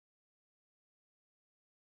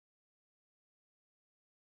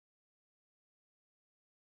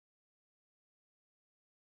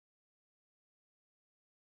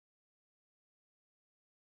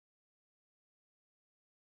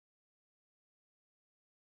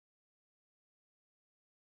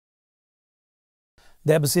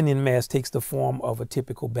The Abyssinian Mass takes the form of a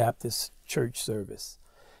typical Baptist church service.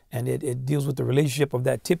 And it deals with the relationship of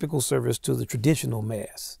that typical service to the traditional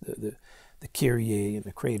Mass, the Kyrie and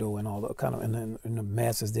the Credo and all the kind of, and the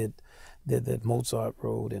Masses that Mozart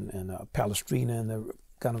wrote and Palestrina and the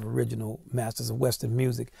kind of original masters of Western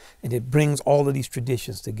music. And it brings all of these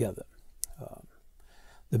traditions together.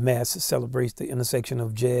 The Mass celebrates the intersection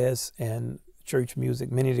of jazz and church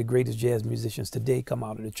music. Many of the greatest jazz musicians today come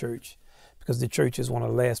out of the church, because the church is one of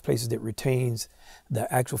the last places that retains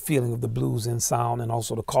the actual feeling of the blues and sound, and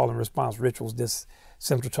also the call and response rituals, this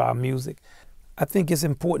central to our music. I think it's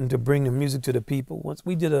important to bring the music to the people. Once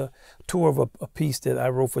we did a tour of a piece that I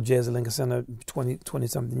wrote for Jazz at Lincoln Center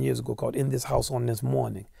 20-something years ago called In This House on This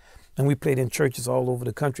Morning. And we played in churches all over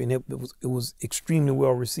the country, and it was extremely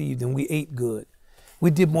well received, and we ate good. We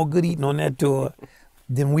did more good eating on that tour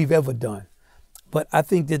than we've ever done. But I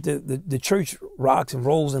think that the church rocks and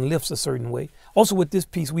rolls and lifts a certain way. Also with this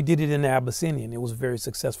piece, we did it in the Abyssinian. It was a very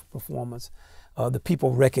successful performance. The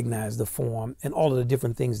people recognized the form and all of the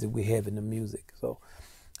different things that we have in the music. So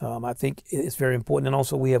I think it's very important. And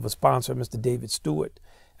also we have a sponsor, Mr. David Stewart,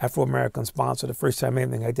 Afro-American sponsor, the first time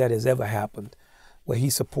anything like that has ever happened, where he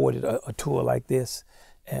supported a tour like this.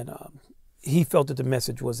 And he felt that the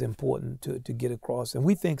message was important to get across. And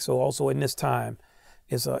we think so also in this time.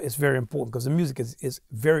 It's very important because the music is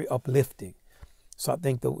very uplifting. So I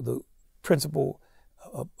think the principal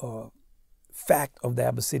fact of the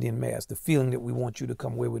Abyssinian Mass, the feeling that we want you to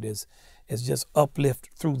come away with is just uplift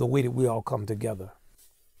through the way that we all come together.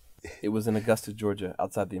 It was in Augusta, Georgia,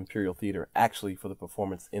 outside the Imperial Theater, actually for the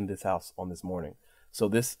performance In This House on This Morning. So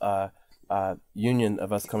this union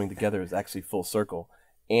of us coming together is actually full circle.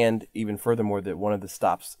 And even furthermore, that one of the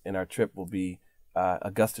stops in our trip will be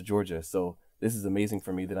Augusta, Georgia. So this is amazing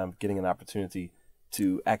for me that I'm getting an opportunity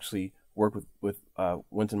to actually work with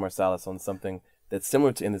Wynton Marsalis on something that's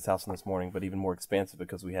similar to In This House on This Morning, but even more expansive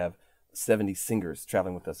because we have 70 singers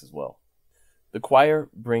traveling with us as well. The choir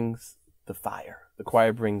brings the fire. The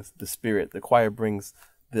choir brings the spirit. The choir brings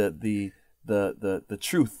the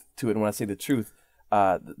truth to it. And when I say the truth,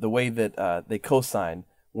 the way that they co-sign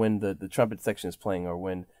when the trumpet section is playing, or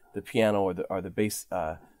when the piano or the bass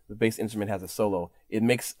instrument has a solo, it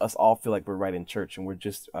makes us all feel like we're right in church, and we're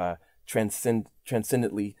just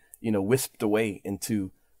transcendently, whisked away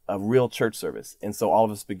into a real church service. And so all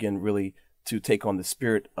of us begin really to take on the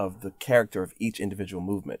spirit of the character of each individual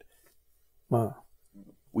movement. Wow.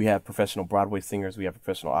 We have professional Broadway singers. We have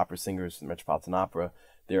professional opera singers from the Metropolitan Opera.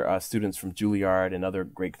 There are students from Juilliard and other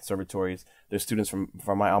great conservatories. There's students from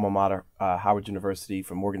my alma mater, Howard University,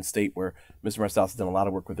 from Morgan State, where Mr. Marsalis has done a lot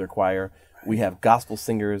of work with their choir. We have gospel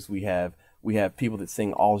singers. We have people that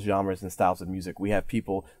sing all genres and styles of music. We have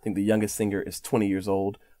people, I think the youngest singer is 20 years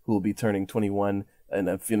old, who will be turning 21 in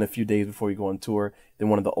a few days before we go on tour. Then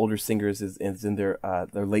one of the older singers is in their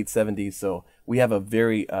late 70s. So we have a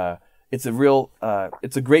very, it's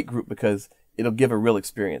a great group because it'll give a real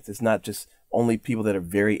experience. It's not just only people that are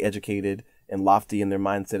very educated and lofty in their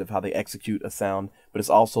mindset of how they execute a sound, but it's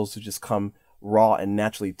also to just come raw and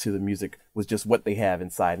naturally to the music with just what they have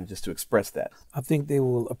inside and just to express that. I think they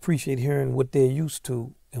will appreciate hearing what they're used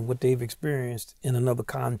to and what they've experienced in another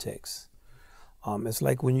context. It's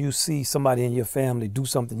like when you see somebody in your family do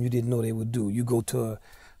something you didn't know they would do. You go to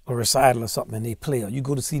a recital or something and they play, or you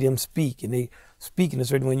go to see them speak and they speak in a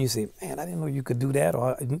certain way and you say, man, I didn't know you could do that.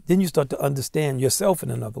 Or then you start to understand yourself in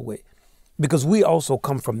another way, because we also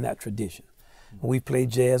come from that tradition. We played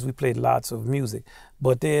jazz, we played lots of music,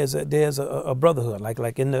 but there's a brotherhood,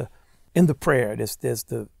 like in the prayer, there's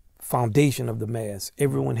the foundation of the Mass.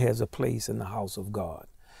 Everyone has a place in the house of God.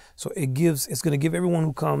 So it's going to give everyone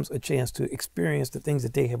who comes a chance to experience the things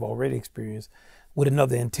that they have already experienced with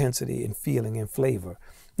another intensity and feeling and flavor.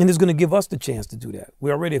 And it's going to give us the chance to do that.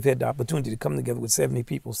 We already have had the opportunity to come together with 70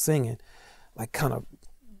 people singing, like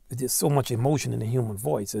there's so much emotion in the human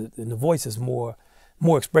voice, and the voice is more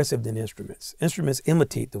expressive than instruments. Instruments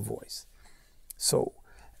imitate the voice. So,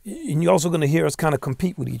 and you're also going to hear us kind of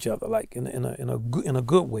compete with each other, like in a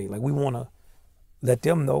good way. Like we want to let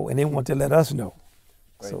them know, and they want to let us know.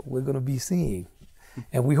 Right. So we're going to be seeing,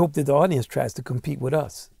 and we hope that the audience tries to compete with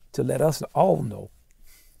us to let us all know.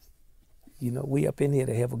 We up in here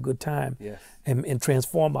to have a good time, yes, and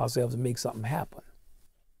transform ourselves and make something happen.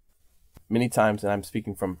 Many times, and I'm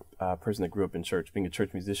speaking from a person that grew up in church, being a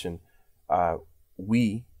church musician,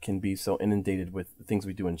 we can be so inundated with the things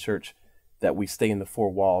we do in church that we stay in the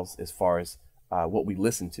four walls as far as what we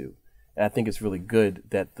listen to. And I think it's really good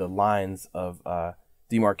that the lines of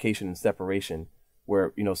demarcation and separation,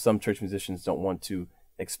 where some church musicians don't want to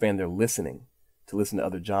expand their listening to listen to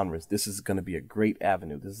other genres, this is going to be a great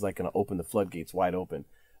avenue. This is like going to open the floodgates wide open,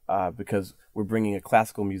 because we're bringing a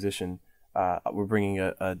classical musician, we're bringing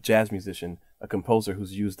a jazz musician, a composer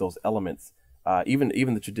who's used those elements. Even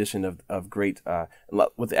the tradition of great,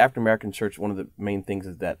 with the African American church, one of the main things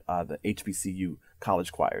is that the HBCU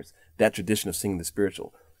college choirs, that tradition of singing the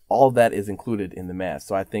spiritual, all of that is included in the Mass.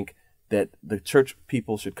 So I think that the church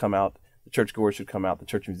people should come out, the churchgoers should come out, the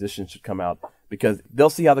church musicians should come out, because they'll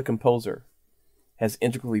see how the composer has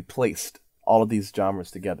integrally placed all of these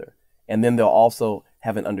genres together. And then they'll also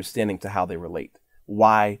have an understanding to how they relate,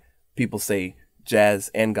 why people say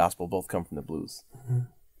jazz and gospel both come from the blues. Mm-hmm.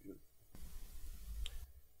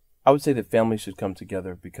 I would say that families should come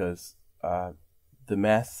together because the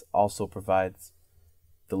Mass also provides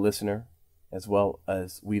the listener, as well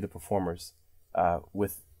as we, the performers,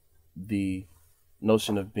 with the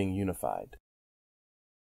notion of being unified.